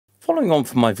Following on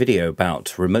from my video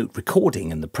about remote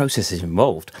recording and the processes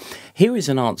involved, here is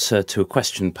an answer to a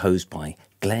question posed by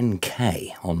Glenn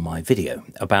Kay on my video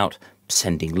about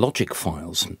sending Logic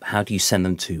files. How do you send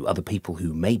them to other people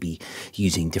who may be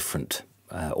using different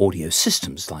audio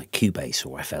systems like Cubase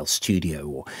or FL Studio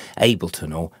or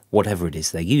Ableton or whatever it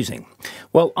is they're using?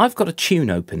 Well, I've got a tune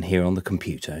open here on the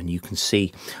computer, and you can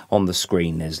see on the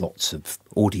screen there's lots of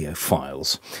audio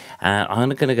files. I'm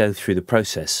going to go through the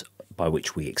process by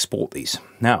which we export these.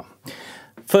 Now,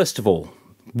 first of all,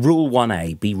 Rule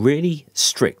 1A, be really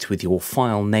strict with your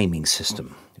file naming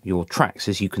system. Your tracks,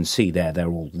 as you can see there, they're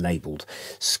all labelled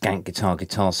skank guitar,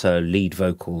 guitar solo, lead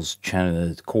vocals,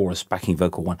 chorus, backing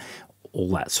vocal 1, all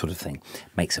that sort of thing.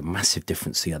 Makes a massive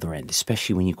difference the other end,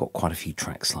 especially when you've got quite a few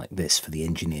tracks like this for the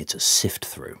engineer to sift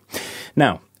through.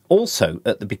 Now, also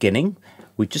at the beginning,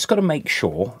 we've just got to make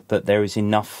sure that there is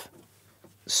enough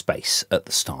space at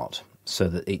the start, so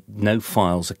that no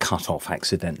files are cut off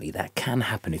accidentally. That can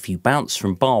happen if you bounce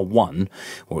from bar 1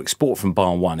 or export from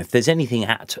bar 1. If there's anything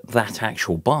at that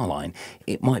actual bar line,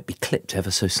 it might be clipped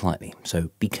ever so slightly. So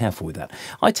be careful with that.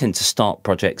 I tend to start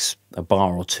projects a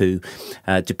bar or two.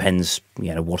 Depends,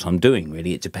 what I'm doing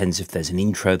really. It depends if there's an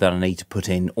intro that I need to put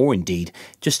in, or indeed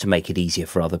just to make it easier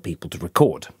for other people to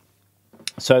record.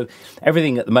 So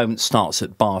everything at the moment starts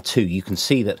at bar 2. You can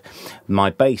see that my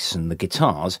bass and the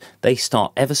guitars, they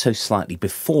start ever so slightly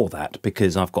before that,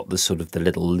 because I've got the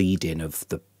little lead-in of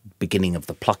the beginning of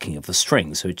the plucking of the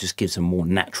string, so it just gives a more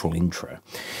natural intro.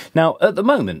 Now, at the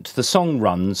moment, the song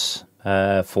runs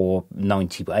for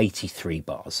 83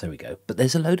 bars, there we go, but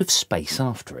there's a load of space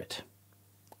after it,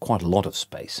 quite a lot of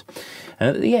space.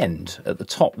 And at the end, at the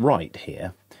top right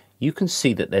here, you can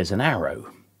see that there's an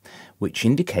arrow, which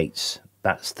indicates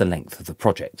that's the length of the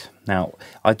project. Now,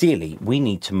 ideally, we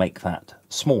need to make that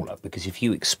smaller, because if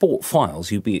you export files,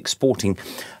 you'll be exporting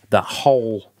the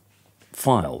whole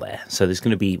file there. So there's going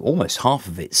to be almost half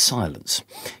of it silence.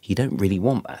 You don't really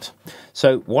want that.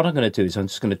 So what I'm going to do is I'm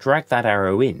just going to drag that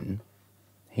arrow in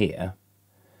here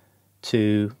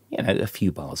to, a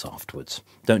few bars afterwards.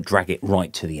 Don't drag it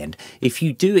right to the end. If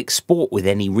you do export with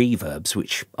any reverbs,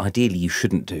 which ideally you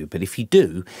shouldn't do, but if you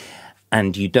do,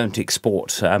 and you don't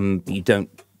export, you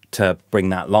don't bring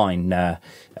that line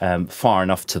far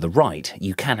enough to the right,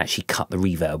 you can actually cut the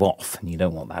reverb off, and you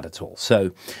don't want that at all.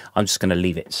 So I'm just going to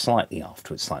leave it slightly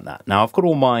afterwards like that. Now I've got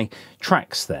all my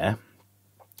tracks there,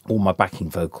 all my backing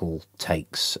vocal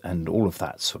takes and all of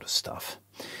that sort of stuff.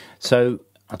 So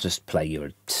I'll just play you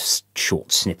a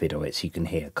short snippet of it so you can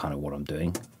hear kind of what I'm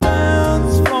doing.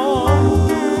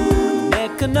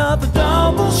 Make another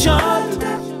double shot.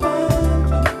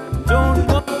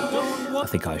 I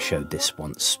think I showed this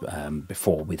once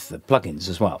before with the plugins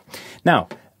as well. Now,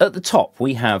 at the top,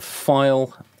 we have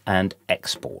File and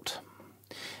Export.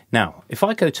 Now, if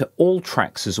I go to All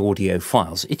Tracks as Audio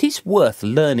Files, it is worth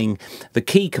learning the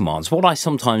key commands. What I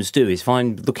sometimes do is if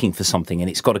I'm looking for something and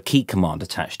it's got a key command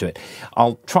attached to it,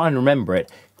 I'll try and remember it,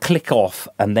 click off,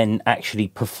 and then actually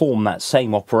perform that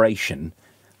same operation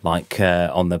like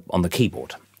on the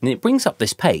keyboard. And it brings up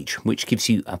this page, which gives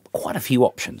you quite a few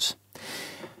options.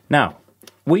 Now,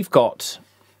 we've got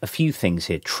a few things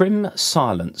here. Trim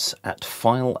silence at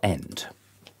file end.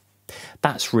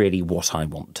 That's really what I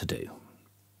want to do.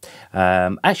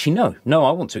 Actually, no,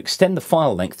 I want to extend the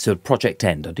file length to project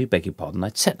end. I do beg your pardon.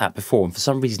 I'd set that before, and for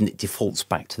some reason it defaults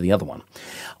back to the other one.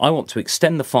 I want to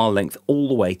extend the file length all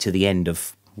the way to the end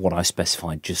of what I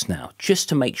specified just now, just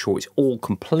to make sure it's all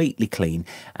completely clean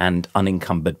and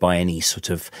unencumbered by any sort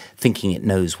of thinking it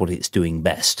knows what it's doing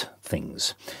best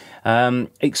things.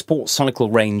 Export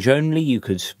cycle range only. You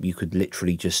could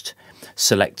literally just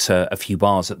select a few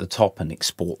bars at the top and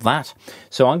export that.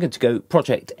 So I'm going to go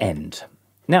project end.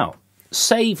 Now,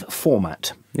 save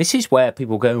format. This is where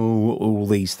people go, oh, all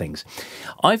these things.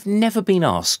 I've never been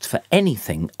asked for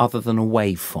anything other than a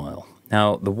WAV file.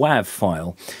 Now, the WAV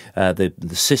file,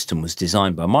 the system was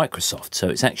designed by Microsoft, so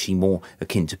it's actually more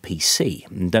akin to PC.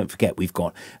 And don't forget, we've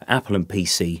got Apple and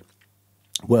PC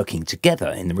working together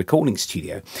in the recording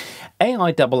studio.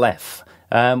 AIFF,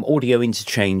 audio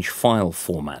interchange file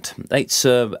format. It's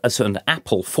a sort of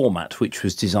Apple format which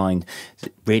was designed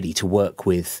really to work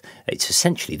with, it's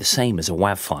essentially the same as a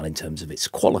WAV file in terms of its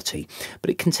quality, but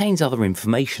it contains other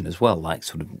information as well, like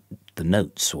sort of the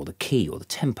notes or the key or the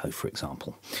tempo, for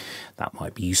example. That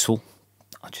might be useful.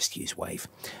 I'll just use WAV.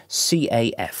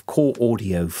 CAF, core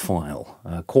audio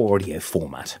file, core audio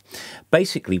format.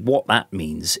 Basically what that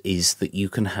means is that you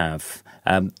can have,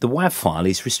 the WAV file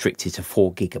is restricted to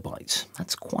 4 gigabytes.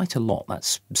 That's quite a lot,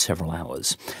 that's several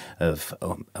hours of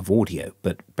audio,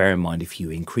 but bear in mind if you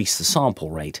increase the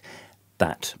sample rate,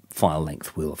 that file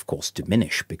length will of course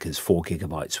diminish, because 4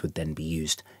 gigabytes would then be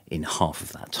used in half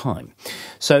of that time.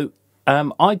 So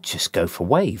I'd just go for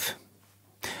WAV.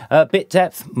 Bit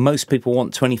depth, most people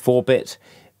want 24-bit.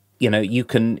 You know, you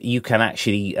can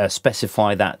actually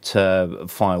specify that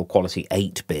file quality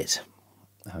 8-bit.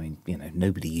 I mean, you know,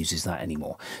 nobody uses that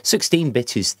anymore.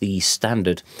 16-bit is the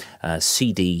standard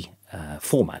CD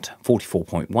format,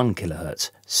 44.1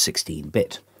 kilohertz,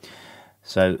 16-bit.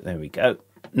 So there we go.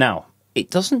 Now, it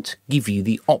doesn't give you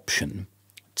the option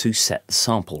to set the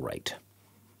sample rate.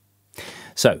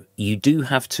 So you do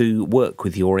have to work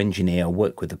with your engineer,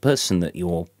 work with the person that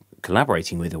you're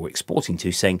collaborating with or exporting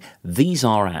to, saying these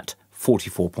are at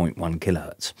 44.1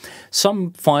 kilohertz.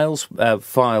 Some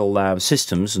file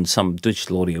systems and some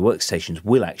digital audio workstations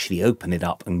will actually open it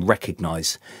up and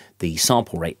recognize the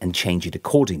sample rate and change it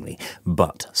accordingly,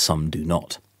 but some do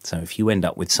not. So if you end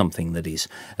up with something that is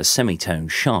a semitone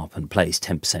sharp and plays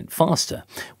 10% faster,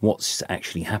 what's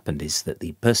actually happened is that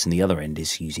the person at the other end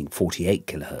is using 48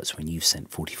 kilohertz when you've sent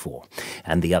 44.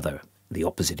 And the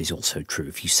opposite is also true.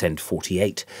 If you send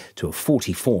 48 to a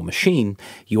 44 machine,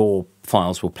 your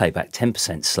files will play back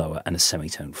 10% slower and a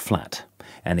semitone flat.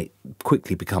 And it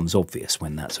quickly becomes obvious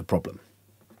when that's a problem.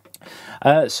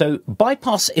 So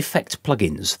bypass effect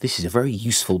plugins. This is a very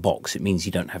useful box. It means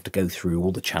you don't have to go through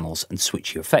all the channels and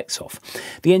switch your effects off.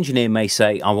 The engineer may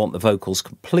say, I want the vocals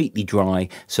completely dry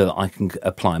so that I can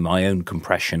apply my own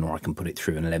compression, or I can put it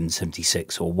through an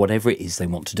 1176 or whatever it is they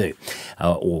want to do,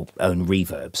 or own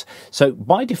reverbs. So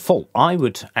by default, I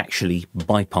would actually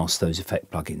bypass those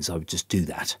effect plugins. I would just do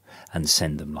that and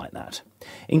send them like that.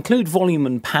 Include volume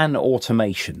and pan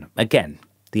automation. Again,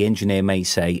 the engineer may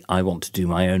say, I want to do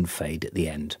my own fade at the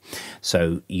end.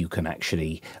 So you can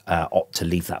actually opt to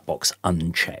leave that box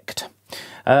unchecked.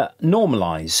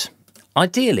 Normalize.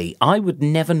 Ideally, I would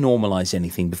never normalize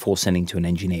anything before sending to an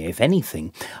engineer. If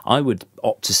anything, I would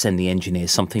opt to send the engineer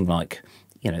something like,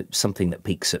 you know, something that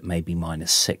peaks at maybe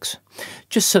 -6,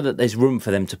 just so that there's room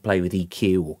for them to play with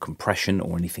EQ or compression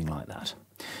or anything like that.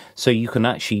 So you can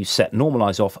actually set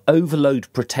normalize off,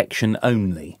 overload protection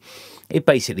only. It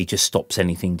basically just stops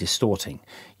anything distorting.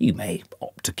 You may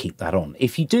opt to keep that on.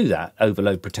 If you do that,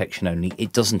 overload protection only,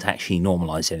 it doesn't actually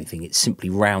normalize anything. It simply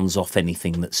rounds off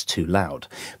anything that's too loud.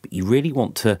 But you really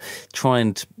want to try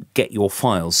and get your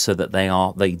files so that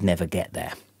they never get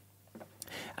there.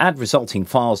 Add resulting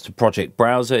files to project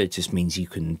browser. It just means you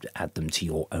can add them to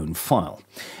your own file.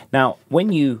 Now,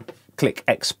 when you click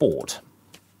export,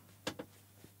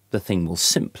 the thing will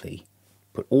simply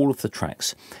put all of the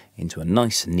tracks into a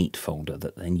nice neat folder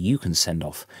that then you can send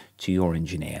off to your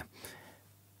engineer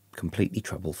completely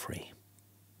trouble-free.